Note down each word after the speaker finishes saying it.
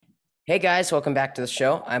Hey guys, welcome back to the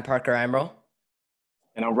show. I'm Parker Emerald,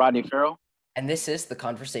 And I'm Rodney Ferrell. and this is the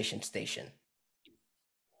Conversation Station.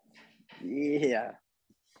 Yeah.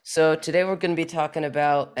 So today we're going to be talking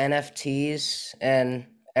about NFTs and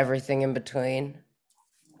everything in between.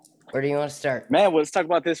 Where do you want to start? Man, well, let's talk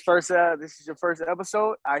about this first. This is your first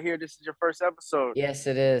episode. I hear this is your first episode. Yes,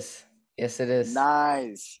 it is. Yes, it is.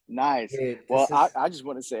 Nice, nice. Dude, Well, this I, is I just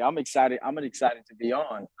want to say I'm excited. I'm excited to be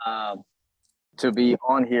on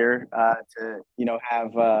here,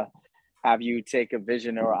 to have you take a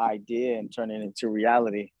vision or idea and turn it into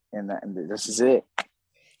reality. And this is it.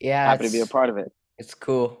 yeah, Happy to be a part of it. it's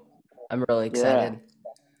cool. I'm really Yeah. excited.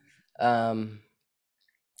 Um,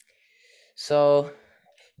 so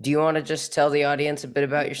do you want to just tell the audience a bit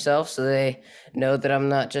about yourself so they know that I'm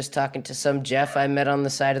not just talking to some Jeff I met on the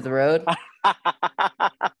side of the road?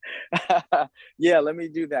 Yeah, let me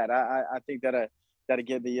do that. I think that'll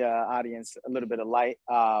give the audience a little bit of light.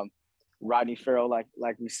 Rodney Ferrell, like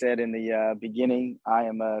we said in the beginning, I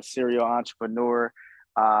am a serial entrepreneur,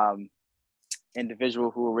 um, individual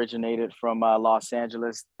who originated from Los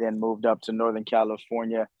Angeles, then moved up to Northern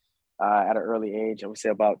California at an early age. I would say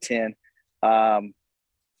about 10. Um,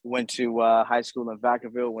 Went to high school in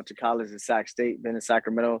Vacaville, went to college at Sac State, been in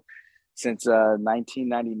Sacramento since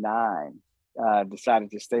 1999. Decided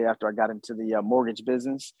to stay after I got into the mortgage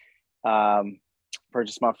business. Um,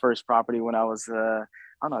 Purchased my first property when I was, I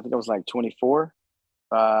don't know, I think I was like 24,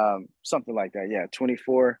 something like that. Yeah,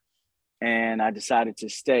 24. And I decided to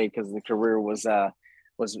stay because the career was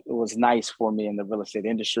nice for me in the real estate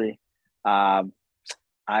industry. Um,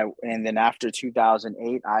 and then after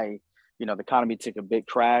 2008, the economy took a big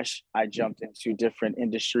crash. I jumped into different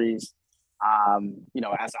industries, as an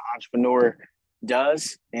entrepreneur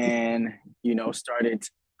does, and started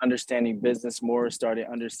understanding business more, started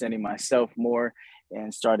understanding myself more,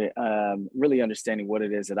 and started really understanding what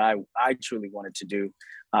it is that I truly wanted to do,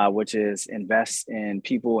 which is invest in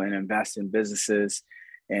people and invest in businesses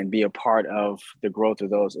and be a part of the growth of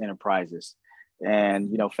those enterprises.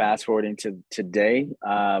 And fast forwarding to today,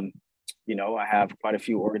 I have quite a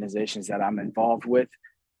few organizations that I'm involved with,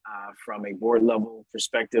 from a board level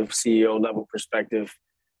perspective, CEO level perspective.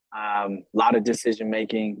 A lot of decision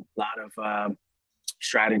making, a lot of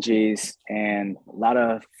strategies, and a lot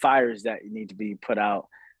of fires that need to be put out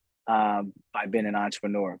by being an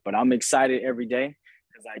entrepreneur. But I'm excited every day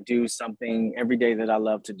because I do something every day that I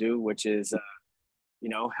love to do, which is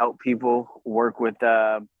help people work with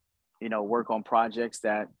work on projects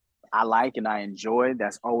that I like and I enjoy.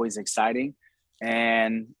 That's always exciting.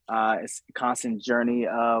 And it's a constant journey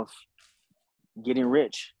of getting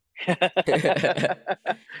rich. Yeah,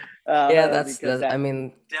 Because I that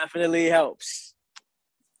mean, definitely helps.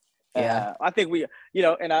 yeah. I think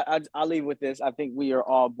and I'll leave with this. I think we are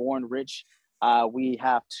all born rich. We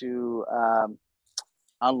have to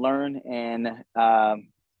unlearn and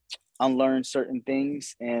unlearn certain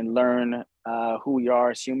things and learn who we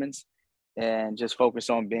are as humans and just focus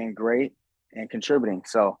on being great and contributing.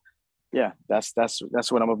 So yeah, that's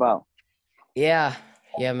what I'm about. Yeah.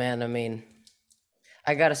 Yeah, man. I mean,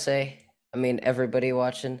 I gotta say, everybody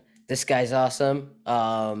watching, this guy's awesome.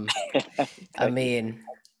 I Thank you. mean,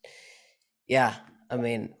 yeah, I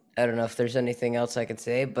don't know if there's anything else I could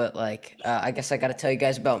say, but like, I guess I got to tell you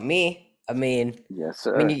guys about me. Yes, You,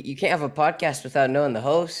 sir. you can't have a podcast without knowing the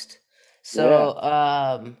host. Yeah.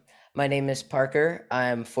 So, my name is Parker.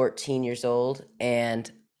 I'm 14 years old, and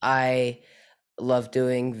I love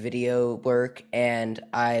doing video work, and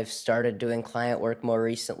I've started doing client work more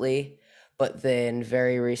recently. But then,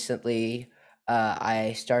 very recently,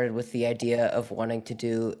 I started with the idea of wanting to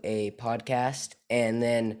do a podcast, and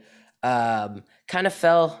then kind of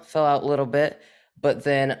fell out a little bit. But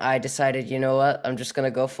then I decided, you know what, I'm just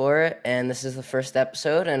gonna go for it, and this is the first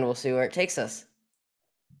episode, and we'll see where it takes us.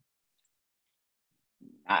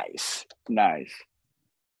 Nice. Nice.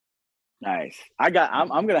 Nice. I'm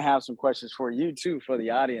gonna have some questions for you too for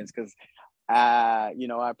the audience because I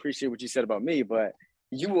appreciate what you said about me, but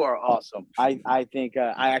you are awesome. I think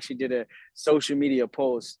I actually did a social media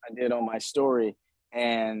post I did on my story,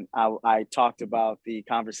 and I talked about the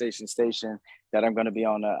conversation station that I'm going to be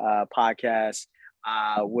on a podcast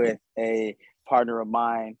with a partner of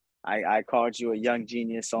mine. I called you a young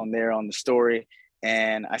genius on there on the story,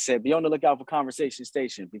 and I said be on the lookout for conversation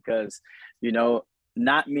station because you know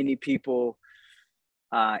not many people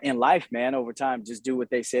in life, man, over time, just do what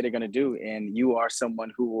they say they're going to do. And you are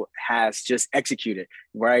someone who has just executed,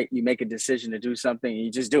 right? You make a decision to do something and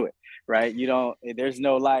you just do it, right? You don't, there's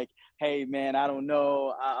no like, hey, man, I don't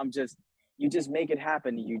know. You just make it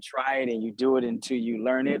happen. You try it and you do it until you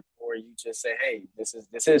learn it, or you just say, hey, this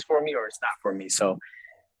is for me or it's not for me. So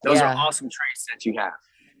Those are Yeah. awesome traits that you have.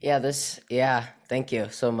 Yeah, thank you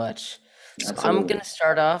so much. So I'm Absolutely. gonna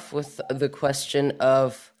start off with the question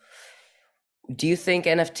of, do you think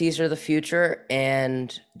NFTs are the future?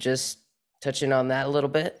 And just touching on that a little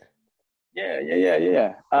bit.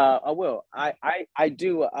 Yeah. I will. I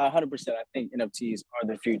do 100%. I think NFTs are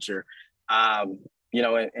the future. Um,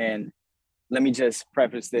 and let me just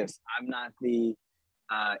preface this. I'm not the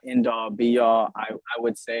end all be all. I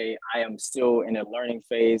would say I am still in a learning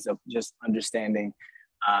phase of just understanding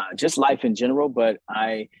just life in general, but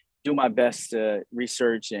I do my best to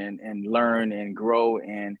research and learn and grow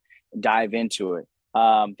and dive into it.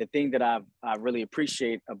 The thing that I really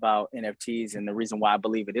appreciate about NFTs and the reason why I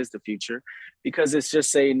believe it is the future, because it's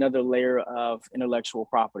just another layer of intellectual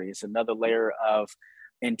property. It's another layer of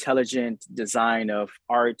intelligent design of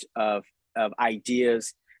art of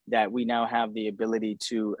ideas that we now have the ability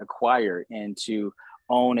to acquire and to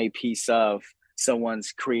own a piece of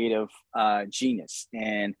someone's creative genius.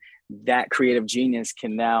 And that creative genius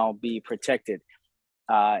can now be protected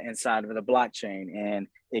inside of the blockchain, and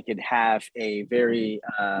it could have a very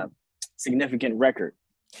significant record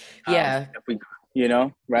of Yeah, if we, yeah,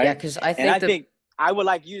 right? because I And think I the think I would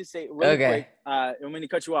like you to say really okay. quick. I don't mean to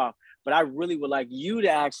cut you off, but I really would like you to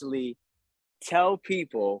actually tell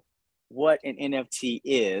people what an NFT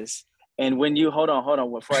is. And when you hold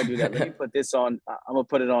on, before I do that, let me put this on. I'm gonna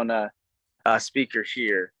put it on a speaker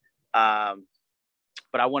here. Um,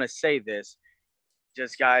 but I want to say this,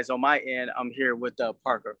 just guys, on my end, I'm here with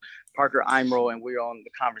Parker Imro, and we're on the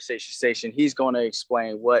conversation station. He's going to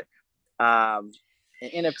explain what an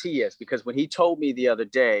NFT is, because when he told me the other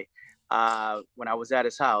day, when I was at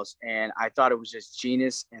his house, and I thought it was just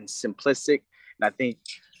genius and simplistic, and I think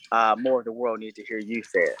more of the world needs to hear you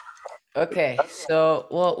say it. Okay, so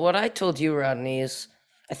well, what I told you, Rodney, is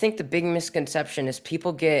I think the big misconception is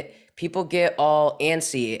people get all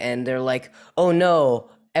antsy and they're like, "Oh no,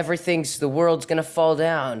 the world's gonna fall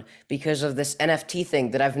down because of this NFT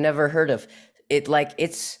thing that I've never heard of." It's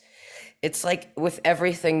like with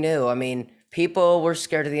everything new. I mean, people were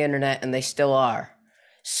scared of the internet and they still are.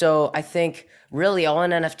 So I think really all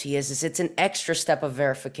an NFT is it's an extra step of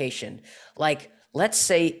verification. Like, let's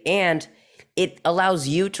say, and it allows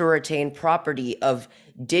you to retain property of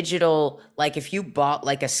digital, like if you bought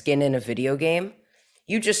like a skin in a video game,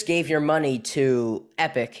 you just gave your money to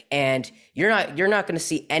Epic and you're not going to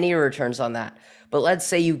see any returns on that. But let's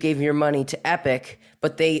say you gave your money to Epic,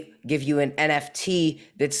 but they give you an NFT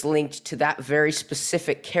that's linked to that very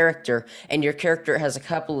specific character, and your character has a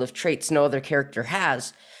couple of traits no other character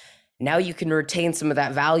has. Now you can retain some of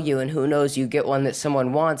that value, and who knows, you get one that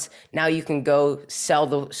someone wants. Now you can go sell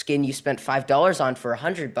the skin you spent $5 on for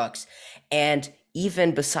 $100. And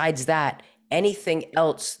even besides that, anything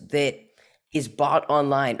else that is bought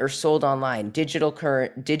online or sold online,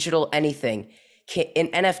 digital anything, an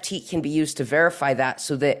NFT can be used to verify that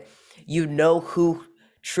so that you know who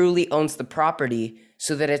truly owns the property,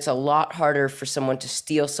 so that it's a lot harder for someone to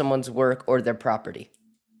steal someone's work or their property.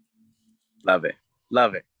 Love it,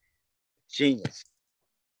 love it, genius.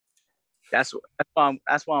 That's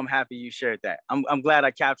why I'm happy you shared that. I'm glad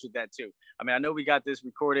I captured that too. I mean, I know we got this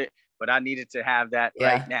recorded, but I needed to have that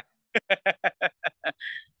right Yeah. now.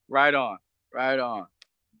 Right on, right on.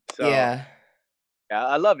 So Yeah. yeah,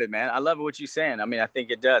 I love it, man. I love what you're saying. I mean, I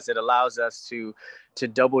think it does. It allows us to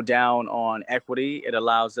double down on equity. It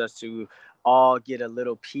allows us to all get a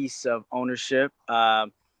little piece of ownership,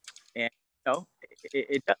 and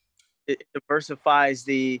it it diversifies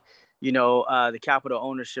the capital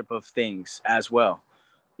ownership of things as well.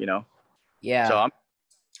 You know, so Yeah.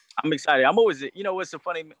 I'm excited. I'm always, what's so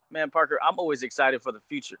funny, man, Parker? I'm always excited for the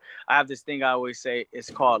future. I have this thing I always say. It's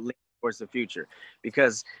called Lean Towards the Future,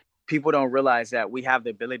 because people don't realize that we have the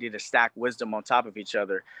ability to stack wisdom on top of each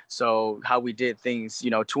other. So how we did things,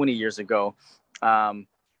 20 years ago,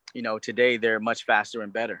 today they're much faster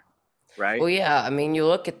and better, right? Well, yeah, I mean, you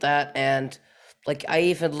look at that, and like I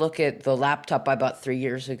even look at the laptop I bought 3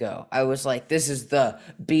 years ago. I was like, this is the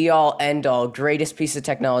be all end all, greatest piece of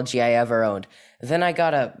technology I ever owned. Then I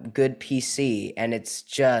got a good PC, and it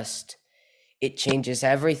changes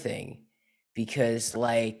everything because,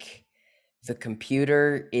 like, the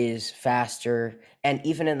computer is faster. And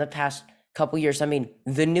even in the past couple years, I mean,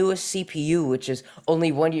 the newest CPU, which is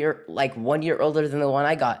only 1 year, like 1 year older than the one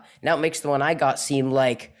I got, now it makes the one I got seem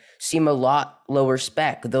a lot lower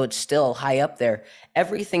spec, though it's still high up there.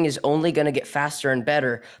 Everything is only going to get faster and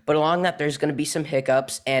better, but along that, there's going to be some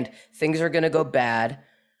hiccups and things are going to go bad.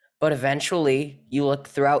 But eventually, you look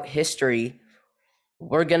throughout history,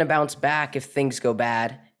 we're going to bounce back if things go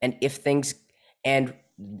bad, and if things and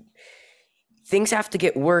things have to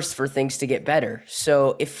get worse for things to get better.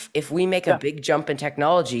 So if we make a Yeah, big jump in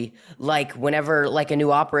technology, like whenever like a new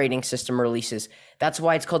operating system releases, that's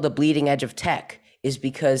why it's called the bleeding edge of tech, is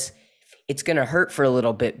because it's going to hurt for a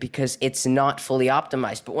little bit because it's not fully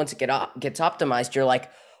optimized. But once it gets optimized, you're like,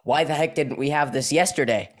 why the heck didn't we have this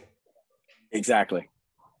yesterday? exactly.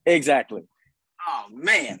 Exactly. Oh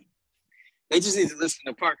man. They just need to listen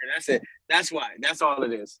to Parker. That's it. That's why. That's all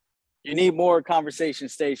it is. You need more conversation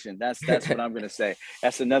station. That's what I'm gonna say.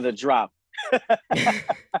 That's another drop.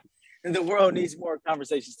 The world needs more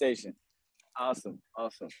conversation station. Awesome.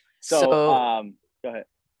 Awesome. So So go ahead.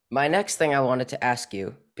 my next thing I wanted to ask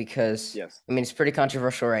you, because Yes. I mean it's pretty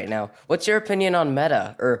controversial right now. What's your opinion on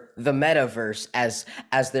Meta, or the metaverse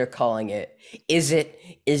as they're calling it? Is it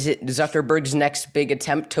Zuckerberg's next big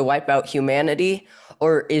attempt to wipe out humanity,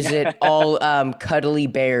 or is it all cuddly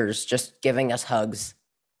bears just giving us hugs?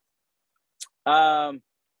 um,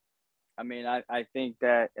 I mean, I think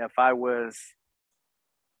that if I was,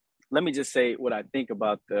 let me just say what I think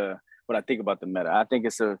about the meta. I think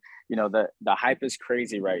it's a, the hype is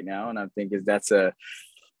crazy right now, and I think is that's a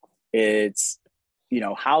it's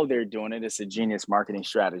how they're doing it. It's a genius marketing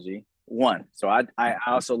strategy. One, so I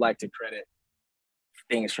also like to credit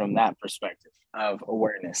things from that perspective of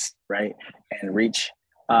awareness, right, and reach.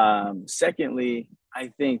 Secondly,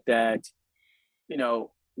 I think that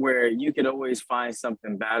where you could always find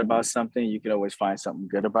something bad about something, you could always find something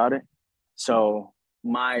good about it. So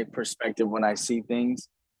my perspective when I see things,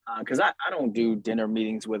 because I don't do dinner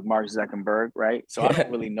meetings with Mark Zuckerberg, right? So I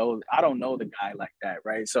don't know the guy like that,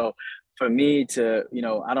 right? So for me to,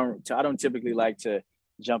 I don't typically like to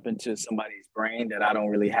jump into somebody's brain that I don't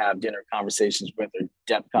really have dinner conversations with or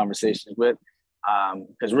depth conversations with,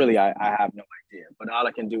 because really I have no idea. But all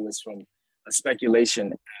I can do is from a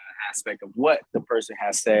speculation aspect of what the person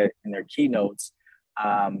has said in their keynotes.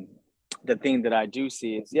 The thing that I do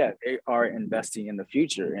see is, yeah, they are investing in the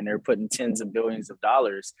future and they're putting tens of billions of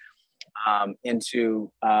dollars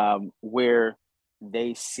into where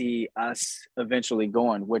they see us eventually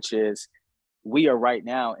going, which is we are right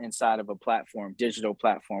now inside of a platform, digital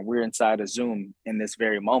platform. We're inside a Zoom in this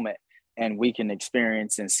very moment, and we can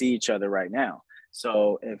experience and see each other right now.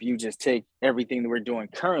 So if you just take everything that we're doing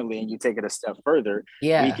currently and you take it a step further, we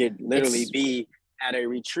Yeah, could literally it's be at a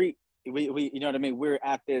retreat. We you know what I mean? We're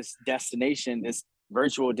at this destination, this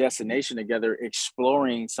virtual destination together,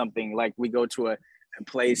 exploring something. Like we go to a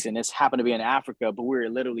place and it's happened to be in Africa, but we're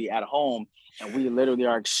literally at home and we literally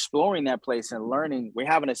are exploring that place and learning. We're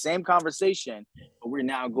having the same conversation, but we're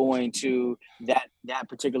now going to that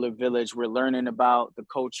particular village. We're learning about the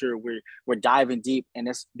culture. We're diving deep, and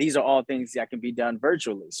these are all things that can be done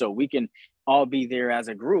virtually. So we can all be there as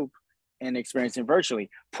a group and experiencing virtually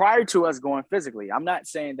prior to us going physically. I'm not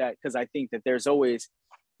saying that because I think that there's always,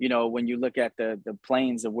 when you look at the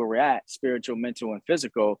planes of where we're at, spiritual, mental, and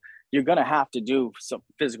physical, you're gonna have to do some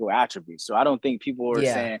physical attributes. So I don't think people are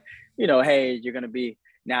yeah. saying, hey, you're gonna be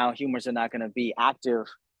now humans are not gonna be active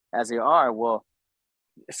as they are. Well,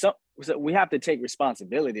 so we have to take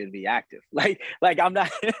responsibility to be active. Like I'm not,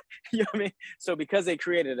 you know what I mean? So because they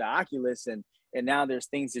created the Oculus and now there's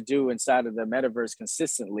things to do inside of the metaverse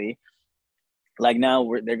consistently, like now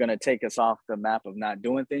they're going to take us off the map of not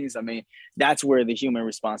doing things. I mean, that's where the human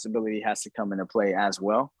responsibility has to come into play as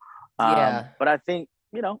well. Yeah. But I think,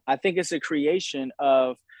 I think it's a creation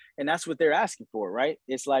of, and that's what they're asking for, right?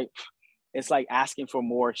 It's like asking for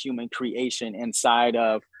more human creation inside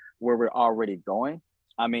of where we're already going.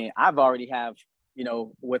 I mean, I've already have,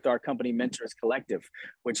 with our company Mentors Collective,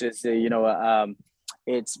 which is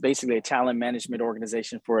it's basically a talent management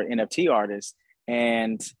organization for NFT artists.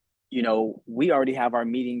 And we already have our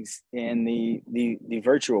meetings in the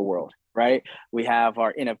virtual world, right? We have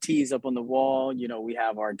our NFTs up on the wall. We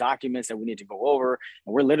have our documents that we need to go over,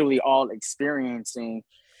 and we're literally all experiencing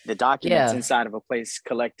the documents Yeah. inside of a place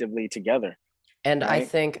collectively together, And I right?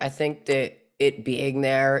 think I think that it being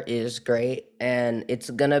there is great, and Yeah,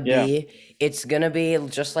 it's gonna be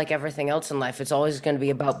just like everything else in life. It's always gonna be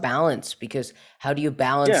about balance, because how do you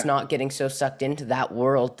balance yeah, not getting so sucked into that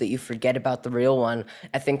world that you forget about the real one?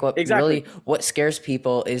 I think exactly. what scares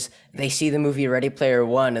people is they see the movie Ready Player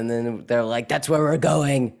One, and then they're like, that's where we're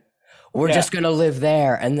going. We're Yeah. just gonna live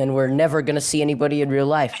there, and then we're never gonna see anybody in real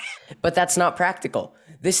life. But that's not practical.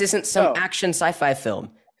 This isn't some No. action sci-fi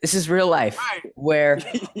film. This is real life, Right.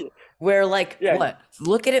 where like Yeah. what?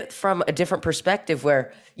 Look at it from a different perspective,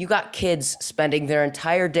 where you got kids spending their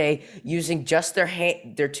entire day using just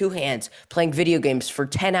their two hands playing video games for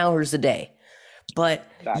 10 hours a day. But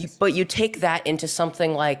Facts. you take that into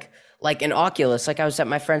something like an Oculus. Like I was at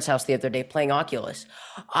my friend's house the other day playing Oculus.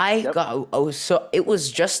 I Yep. got oh so it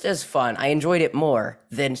was just as fun. I enjoyed it more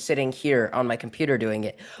than sitting here on my computer doing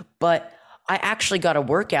it. But I actually got a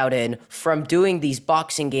workout in from doing these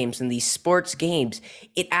boxing games and these sports games.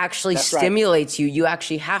 It actually That's right. stimulates you. You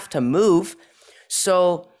actually have to move.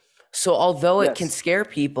 So so although it can Yes. scare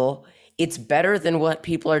people, it's better than what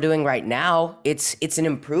people are doing right now. It's an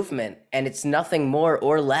improvement and it's nothing more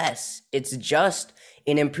or less. It's just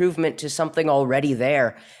an improvement to something already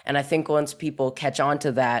there. And I think once people catch on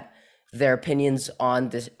to that, their opinions on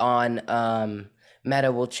this on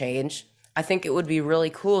meta will change. I think it would be really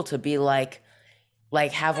cool to be like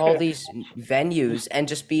have all these venues and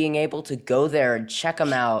just being able to go there and check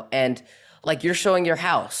them out and like you're showing your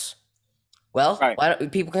house. Well, Right. why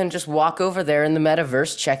don't people can just walk over there in the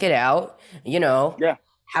metaverse, check it out, you know, Yeah.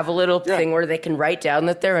 have a little Yeah. thing where they can write down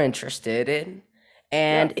that they're interested in. Yeah.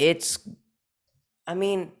 And it's, I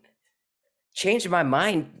mean, change my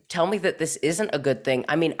mind. Tell me that this isn't a good thing.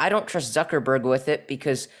 I mean, I don't trust Zuckerberg with it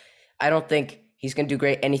because I don't think he's going to do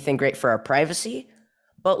anything great for our privacy.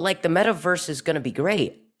 But like the metaverse is going to be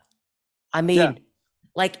great. I Yeah. mean,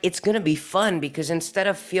 like it's going to be fun because instead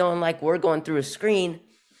of feeling like we're going through a screen,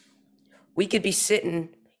 we could be sitting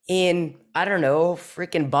in, I don't know,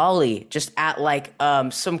 freaking Bali, just at like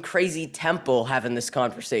some crazy temple having this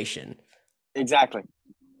conversation. Exactly.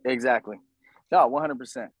 Exactly. No,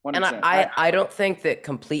 100%. And 100%. I I don't think that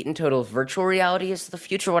complete and total virtual reality is the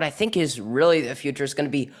future. What I think is really the future is going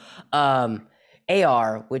to be um,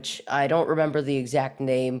 AR, which I don't remember the exact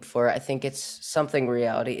name for. I think it's something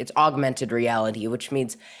reality. It's augmented reality, which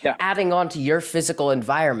means yeah, adding on to your physical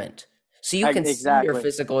environment. So you can see your exactly.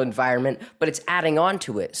 physical environment, but it's adding on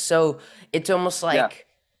to it. So it's almost Yeah. like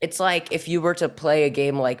it's like if you were to play a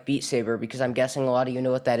game like Beat Saber, because I'm guessing a lot of you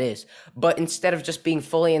know what that is. But instead of just being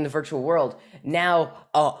fully in the virtual world, now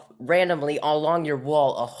randomly along your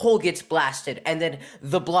wall, a hole gets blasted and then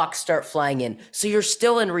the blocks start flying in. So you're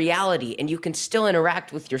still in reality and you can still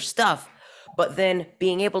interact with your stuff. But then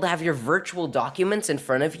being able to have your virtual documents in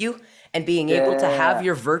front of you and being able to have Yeah.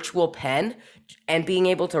 your virtual pen and being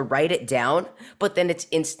able to write it down, but then it's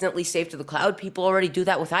instantly saved to the cloud. People already do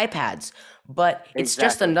that with iPads, but it's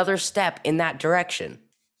just Exactly. another step in that direction.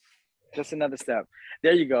 Just another step.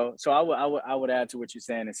 There you go. So I would add to what you're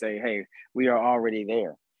saying and say, hey, we are already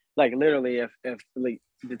there. Like literally, if like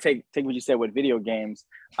to take what you said with video games,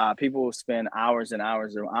 people will spend hours and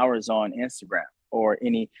hours and hours on Instagram or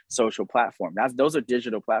any social platform. Those are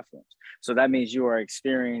digital platforms. So that means you are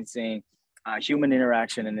experiencing human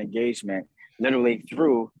interaction and engagement literally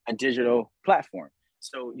through a digital platform.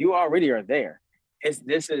 So you already are there.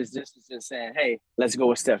 This is just saying, hey, let's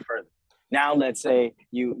go a step further. Now let's say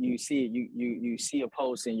you see a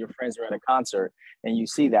post and your friends are at a concert and you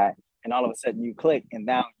see that and all of a sudden you click and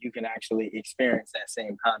now you can actually experience that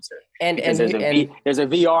same concert And because and there's a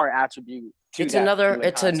VR attribute to it's that another to a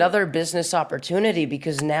it's concert. another business opportunity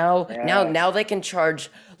because now Yes, they can charge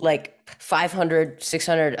like 500,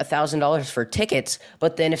 600, $1,000 for tickets,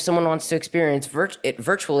 but then if someone wants to experience it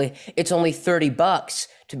virtually, it's only $30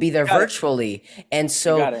 to be you there got it. virtually. And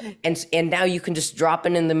You got so it. and now you can just drop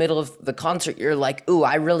in the middle of the concert. You're like, "Ooh,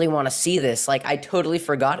 I really want to see this." Like I totally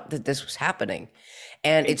forgot that this was happening.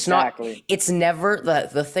 And Exactly. it's never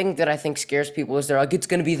the thing that I think scares people is they're like, it's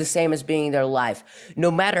going to be the same as being there live. No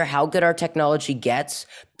matter how good our technology gets,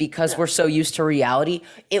 because Yeah. we're so used to reality,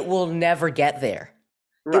 it will never get there.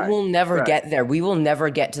 It Right. will never Right. get there. We will never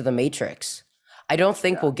get to the Matrix. I don't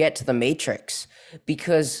think Yeah. we'll get to the Matrix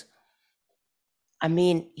because I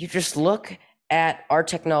mean, you just look at our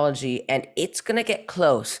technology and it's going to get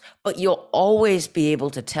close, but you'll always be able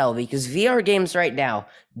to tell because VR games right now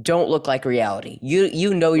don't look like reality.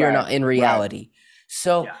 You know you're Right. not in Right. reality.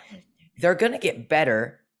 So Yeah. they're going to get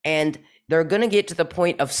better and they're going to get to the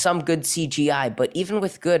point of some good CGI, but even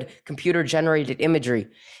with good computer generated imagery,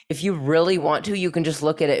 if you really want to, you can just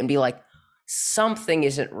look at it and be like something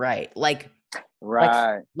isn't right. Like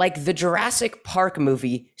Right. like the Jurassic Park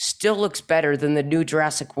movie still looks better than the new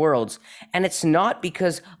Jurassic Worlds, and it's not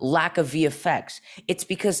because lack of VFX. It's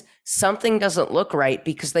because something doesn't look right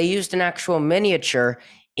because they used an actual miniature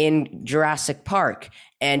in Jurassic Park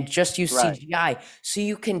and just used Right. CGI. So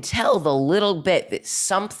you can tell the little bit that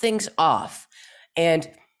something's off. And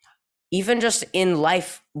even just in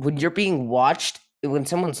life, when you're being watched, when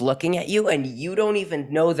someone's looking at you and you don't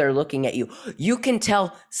even know they're looking at you, you can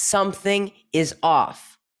tell something is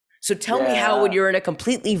off. So tell me how, when Yeah. you're in a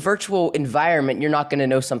completely virtual environment, you're not going to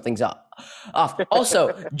know something's off.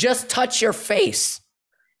 Also, just touch your face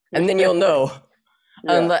and then you'll know.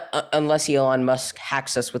 Yeah. Unless Elon Musk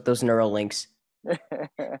hacks us with those neural links.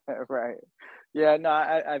 Right. Yeah. No.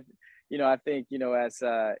 I think, as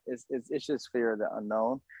it's just fear of the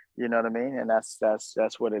unknown. You know what I mean? And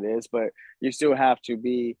that's what it is. But you still have to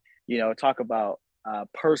be, talk about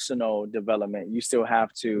personal development. You still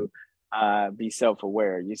have to be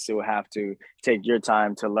self-aware. You still have to take your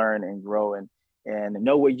time to learn and grow and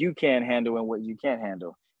know what you can handle and what you can't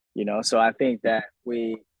handle. So I think that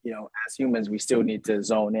we, as humans, we still need to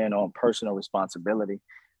zone in on personal responsibility,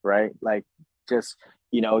 right? Like just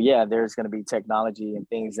yeah, there's going to be technology and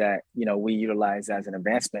things that, we utilize as an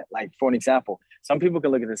advancement. Like, for an example, some people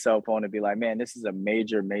can look at the cell phone and be like, man, this is a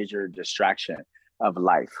major, major distraction of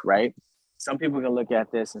life, right? Some people can look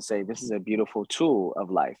at this and say, this is a beautiful tool of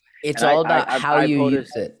life. It's And I, all I, about I, how I you voted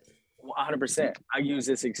use it. 100%. I use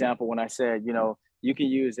this example when I said, you can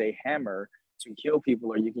use a hammer to kill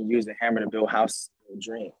people, or you can use a hammer to build houses, build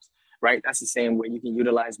dreams, right? That's the same way you can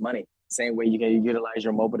utilize money, same way you can utilize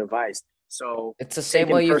your mobile device. So It's the same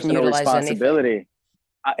taking way you can personal utilize anything. responsibility,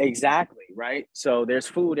 exactly, right? So there's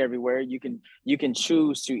food everywhere. You can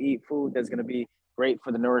choose to eat food that's going to be great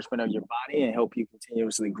for the nourishment of your body and help you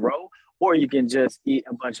continuously grow, or you can just eat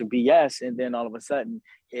a bunch of BS and then all of a sudden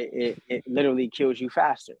it literally kills you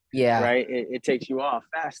faster, Yeah. right? It takes you off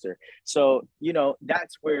faster. So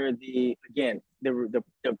that's where the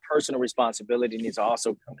personal responsibility needs to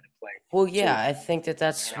also come into play. Well, So yeah, I think that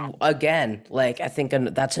that's again, like I think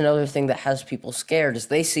that's another thing that has people scared is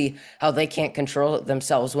they see how they can't control it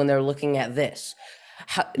themselves when they're looking at this.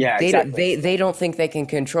 How, yeah, they don't- exactly. they don't think they can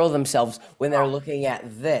control themselves when they're looking at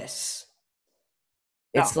this.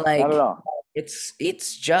 No, It's not at like all.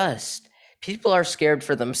 it's just people are scared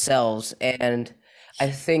for themselves, and I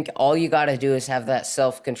think all you got to do is have that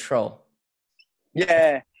self-control.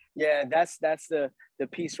 Yeah, yeah, that's the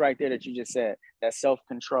piece right there that you just said. That self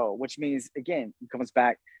control, which means again, it comes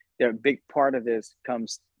back. The big part of this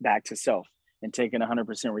comes back to self and taking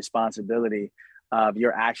 100% responsibility of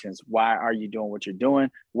your actions. Why are you doing what you're doing?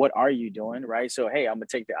 What are you doing? Right. So, hey, I'm gonna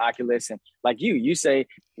take the Oculus and like you say,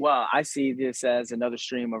 well, I see this as another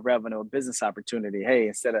stream of revenue, a business opportunity. Hey,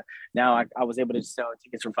 instead of now, I was able to sell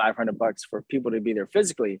tickets for $500 for people to be there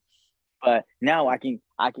physically, but now I can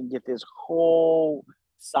get this whole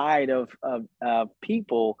side of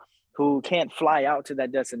people who can't fly out to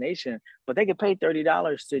that destination, but they could pay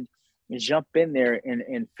 $30 to jump in there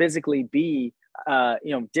and physically be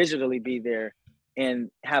digitally be there and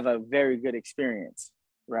have a very good experience,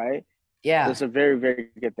 right? Yeah, It's a very, very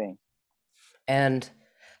good thing. and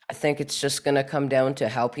I think it's just going to come down to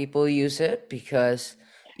how people use it because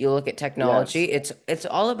you look at technology, Yes. it's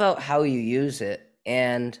all about how you use it.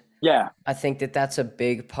 And Yeah. I think that that's a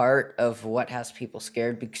big part of what has people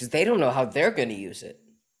scared because they don't know how they're going to use it.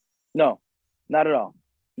 No, not at all.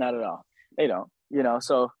 Not at all. They don't.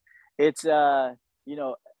 So it's you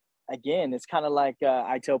know, again, it's kind of like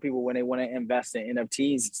I tell people when they want to invest in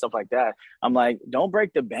NFTs and stuff like that. I'm like, don't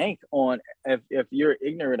break the bank on if you're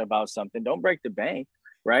ignorant about something, don't break the bank,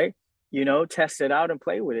 right? Test it out and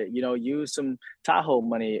play with it. Use some Tahoe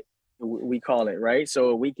money, we call it, right? So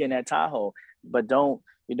a weekend at Tahoe, but don't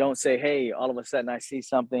say, hey, all of a sudden I see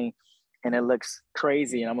something and it looks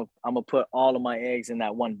crazy, and I'm gonna put all of my eggs in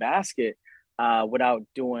that one basket without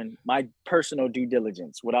doing my personal due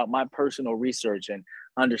diligence, without my personal research and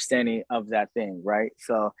understanding of that thing, right?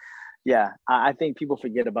 So, yeah, I think people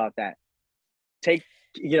forget about that. Take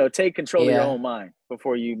take control of your Yeah. own mind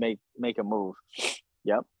before you make a move.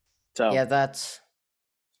 Yep. So Yeah, that's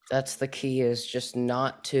the key is just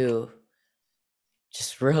not to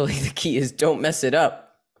just really the key is don't mess it up.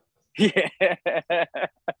 yeah,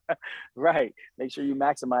 right. Make sure you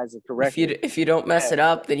maximize it correctly. If you don't mess Yeah, it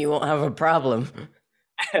up, then you won't have a problem.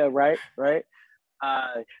 right, right.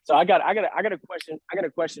 So I got a question. I got a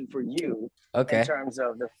question for you in Okay. terms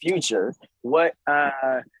of the future. What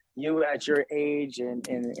you at your age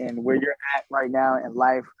and where you're at right now in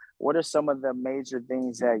life? What are some of the major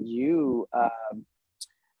things that you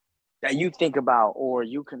think about, or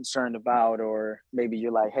you concerned about, or maybe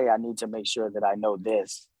you're like, hey, I need to make sure that I know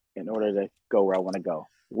this in order to go where I want to go.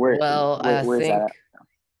 Where, Well, where where's that at?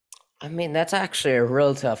 I mean that's actually a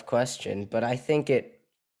real tough question, but I think it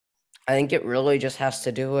really just has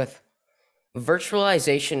to do with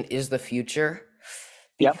virtualization is the future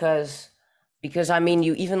Yep. because I mean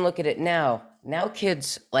you even look at it now. Now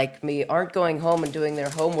kids like me aren't going home and doing their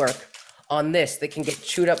homework on this. They can get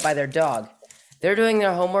chewed up by their dog. They're doing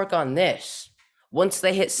their homework on this. Once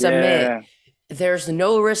they hit submit, Yeah. there's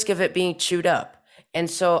no risk of it being chewed up. And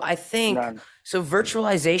so I think None. so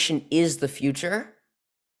virtualization is the future.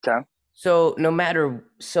 Okay. So no matter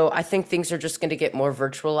so I think things are just going to get more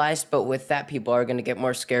virtualized, but with that people are going to get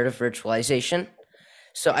more scared of virtualization.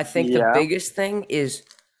 So I think the Yeah. biggest thing is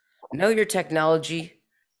know your technology,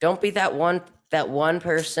 Don't be that one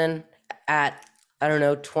person at, I don't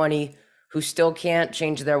know, 20 who still can't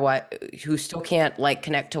change their who still can't like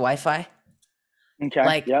connect to Wi-Fi. Okay.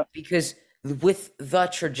 Like, Yep. because with the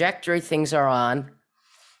trajectory things are on,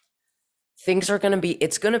 things are going to be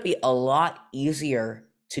it's going to be a lot easier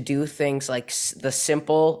to do things like the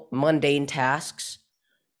simple mundane tasks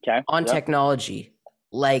Okay. on Yep. technology.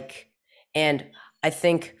 Like, and I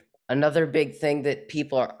think another big thing that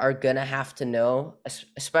people are going to have to know,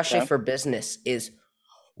 especially Okay. for business, is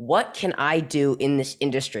what can I do in this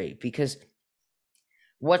industry? Because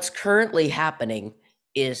what's currently happening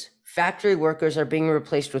is factory workers are being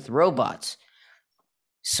replaced with robots.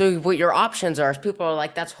 So what your options are is people are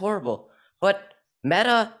like, that's horrible. But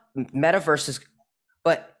metaverses,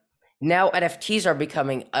 but now NFTs are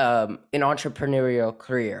becoming an entrepreneurial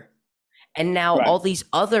career. And now Right. all these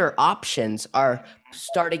other options are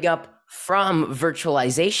starting up from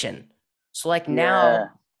virtualization. So like Yeah.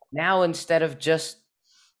 now instead of just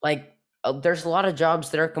like there's a lot of jobs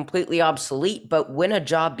that are completely obsolete, but when a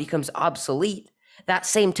job becomes obsolete, that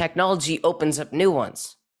same technology opens up new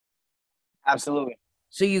ones. Absolutely.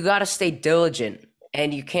 So you got to stay diligent,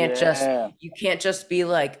 and Yeah. you can't just be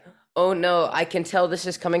like, "Oh no, I can tell this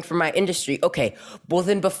is coming from my industry." Okay, well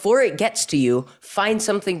then before it gets to you, find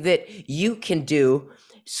something that you can do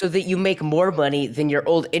so that you make more money than your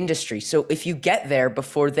old industry. So if you get there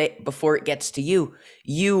before it gets to you,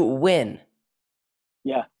 you win.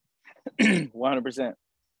 Yeah. 100%.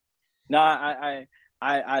 No,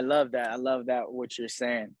 I love that. I love that what you're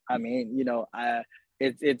saying. I mean,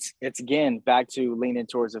 it's again back to leaning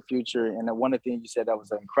towards the future. And one of the things you said that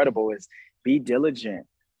was incredible is be diligent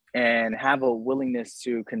and have a willingness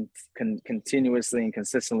to continuously and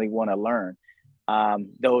consistently want to learn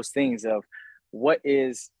those things of what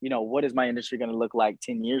is my industry going to look like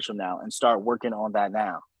 10 years from now, and start working on that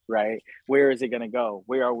now. Right? Where is it going to go?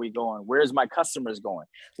 Where are we going? Where's my customers going?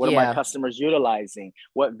 What are my Yeah. customers utilizing?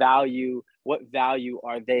 What value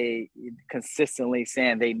are they consistently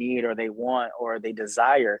saying they need or they want or they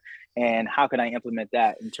desire? And how can I implement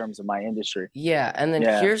that in terms of my industry? Yeah, and then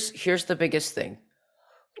Yeah. here's the biggest thing.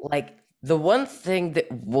 Like the one thing that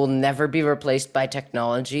will never be replaced by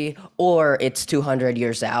technology or it's 200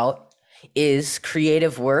 years out is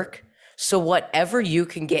creative work. So whatever you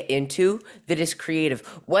can get into that is creative,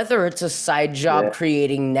 whether it's a side job Yeah.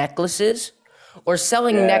 creating necklaces or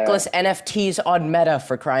selling Yeah. necklace NFTs on Meta,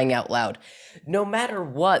 for crying out loud. No matter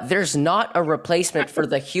what, there's not a replacement for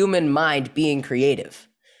the human mind being creative.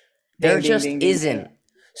 There Ding, ding, just ding, ding, ding. isn't.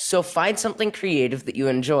 So find something creative that you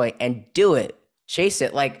enjoy and do it. Chase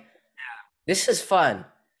it. Like, this is fun.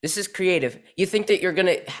 This is creative. You think that you're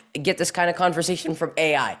going to get this kind of conversation from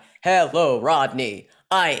AI? Hello, Rodney.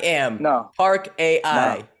 I am No, Park no,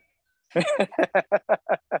 AI.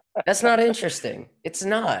 That's not interesting. It's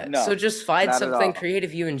not. So no, just find not at something all.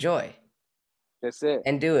 creative you enjoy That's it.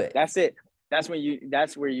 and do it. That's it. That's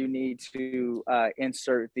where you need to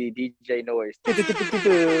insert the DJ noise. Like,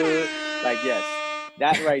 yes,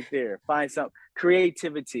 that right there. Find some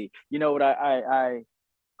creativity. You know what I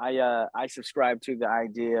subscribe to the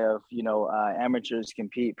idea of, amateurs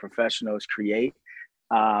compete, professionals create,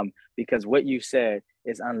 because what you said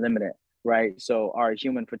is unlimited, right? So our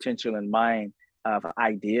human potential and mind of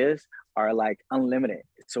ideas are like unlimited.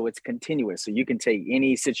 So it's continuous. So you can take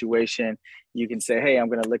any situation, you can say, hey, I'm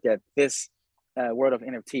going to look at this world of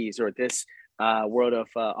NFTs or this world of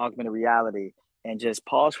augmented reality, and just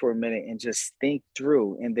pause for a minute and just think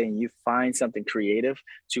through. And then you find something creative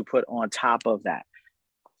to put on top of that.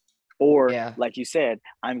 Or, Yeah. like you said,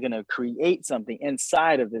 I'm going to create something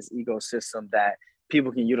inside of this ecosystem that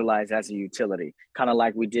people can utilize as a utility, kind of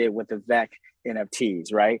like we did with the VEC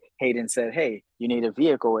NFTs, right? Hayden said, hey, you need a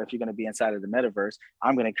vehicle if you're going to be inside of the metaverse.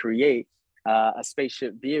 I'm going to create a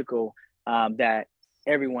spaceship vehicle that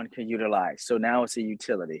everyone can utilize. So now it's a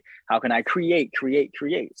utility. How can I create? So Well,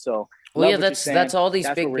 love yeah, what you're that's saying. all these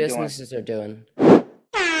That's what big we're doing. businesses are doing.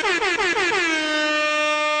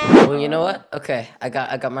 Well, you know Uh, what? Okay, I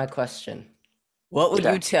got my question. What would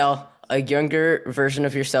okay. you tell a younger version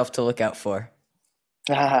of yourself to look out for?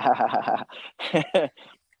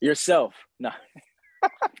 Yourself. No.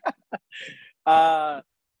 Uh,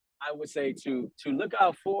 I would say to look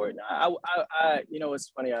out for it. It's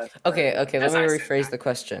funny. Okay, let As me I said rephrase the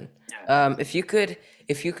question. that. If you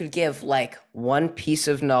could give like one piece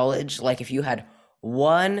of knowledge, like if you had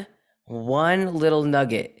one little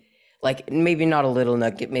nugget, like maybe not a little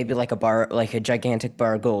nugget, maybe like a bar, like a gigantic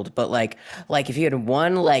bar of gold, but like if you had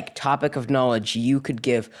one like topic of knowledge you could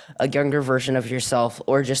give a younger version of yourself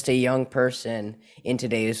or just a young person in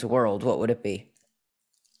today's world, what would it be?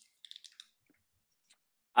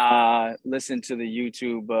 Listen to the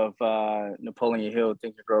YouTube of Napoleon Hill,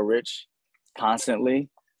 Think and Grow Rich, constantly.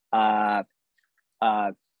 Uh,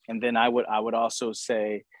 uh, and then I would also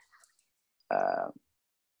say, uh,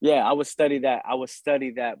 yeah, I would study that. I would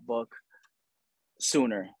study that book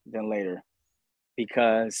sooner than later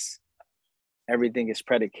because everything is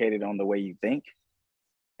predicated on the way you think.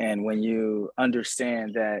 And when you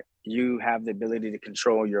understand that you have the ability to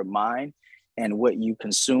control your mind and what you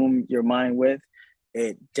consume your mind with,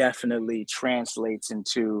 it definitely translates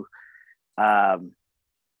into um,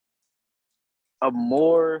 a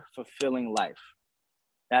more fulfilling life.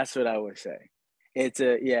 That's what I would say.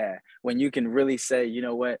 Yeah, when you can really say, you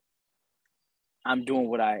know what, I'm doing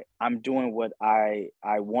what I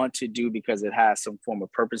want to do because it has some form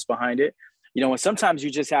of purpose behind it. And sometimes you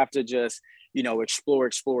just have to just, explore,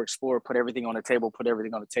 put everything on the table,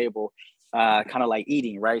 kind of like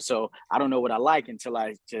eating, right? So I don't know what I like until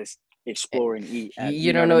I just explore and eat. You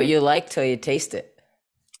You know don't what I know what mean? you like till you taste it.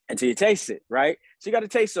 Until you taste it, right? So you got to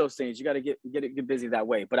taste those things. You got to get busy that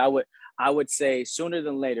way. But I would say sooner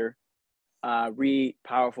than later, read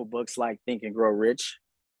powerful books like Think and Grow Rich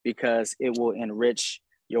because it will enrich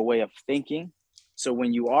your way of thinking. So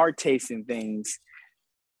when you are tasting things,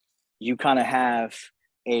 you kind of have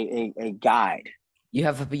a guide that You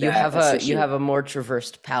essentially, have a more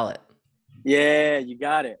traversed palate. yeah, you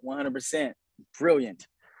got it, 100%. Brilliant,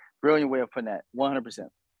 brilliant way of putting that, 100%.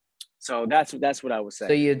 So that's what I would So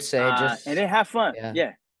say. you'd say And just then have fun. yeah.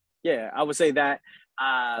 Yeah, yeah, I would say that.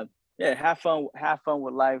 Yeah, have fun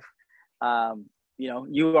with life.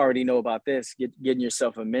 You already know about this. Getting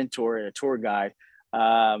yourself a mentor and a tour guide.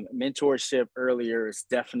 Mentorship earlier is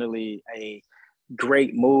definitely a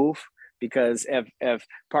great move because if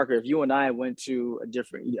Parker, if you and I went to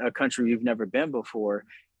a country we've never been before,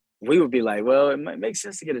 we would be like, well, it might make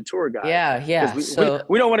sense to get a tour guide Yeah, because yeah.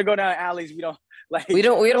 we don't want to go down alleys. We don't like, We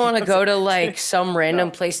don't you want know to what I'm go to saying? like some random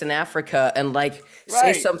No, place in Africa and like say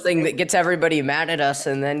right. something And that gets everybody mad at us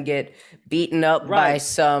and then get beaten up by right.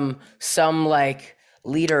 some like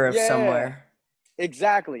leader of Yeah, somewhere.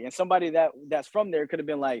 exactly. And somebody that's from there could have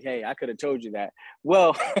been like, hey, I could have told you that.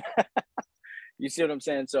 Well, you see what I'm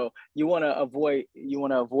saying? So you want to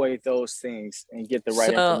avoid those things and get the right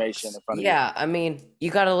information in front of you. Yeah, I mean, you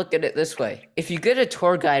got to look at it this way. If you get a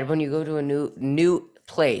tour guide when you go to a new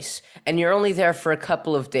place and you're only there for a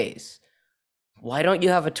couple of days, why don't you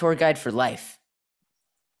have a tour guide for life?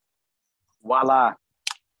 Voila.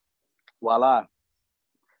 Voila.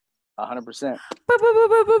 100%.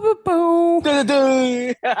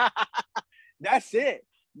 That's it,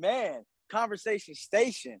 man. Conversation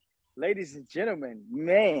station, ladies and gentlemen,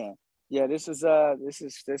 man. Yeah, this is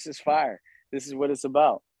fire. This is what it's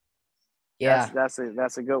about. That's Yeah. that's a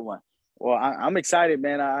that's a good one. Well, I'm excited,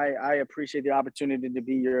 man. I appreciate the opportunity to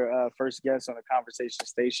be your first guest on the conversation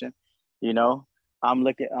station. You know, I'm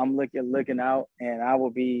looking out, and I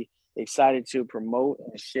will be excited to promote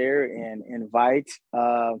and share and invite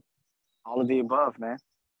all of the above, man.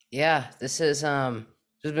 Yeah, this has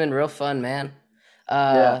been real fun, man. Yeah.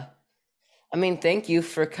 Uh I mean, thank you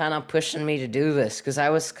for kind of pushing me to do this because I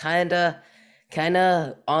was kind of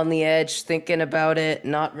on the edge thinking about it,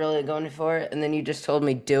 not really going for it, and then you just told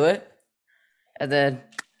me do it, and then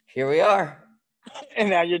here we are. And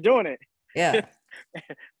now you're doing Yeah.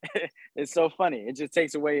 it. It's so funny. It just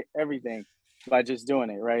takes away everything by just doing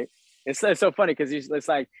it, right? It's so funny because it's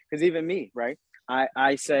like because even me, right?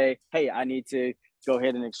 I say, hey, I need to go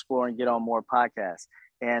ahead and explore and get on more podcasts,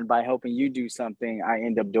 and by helping you do something, I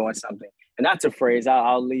end up doing something. And that's a phrase.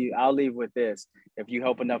 I'll leave with this. If you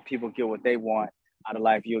help enough people get what they want out of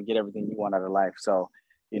life, you'll get everything you want out of life. So,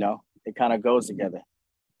 it kind of goes together.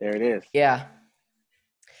 There it is. Yeah.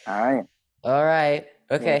 All right. All right.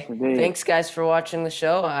 Yes, Okay. indeed. Thanks, guys, for watching the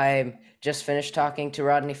show. I just finished talking to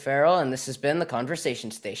Rodney Farrell, and this has been the Conversation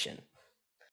Station.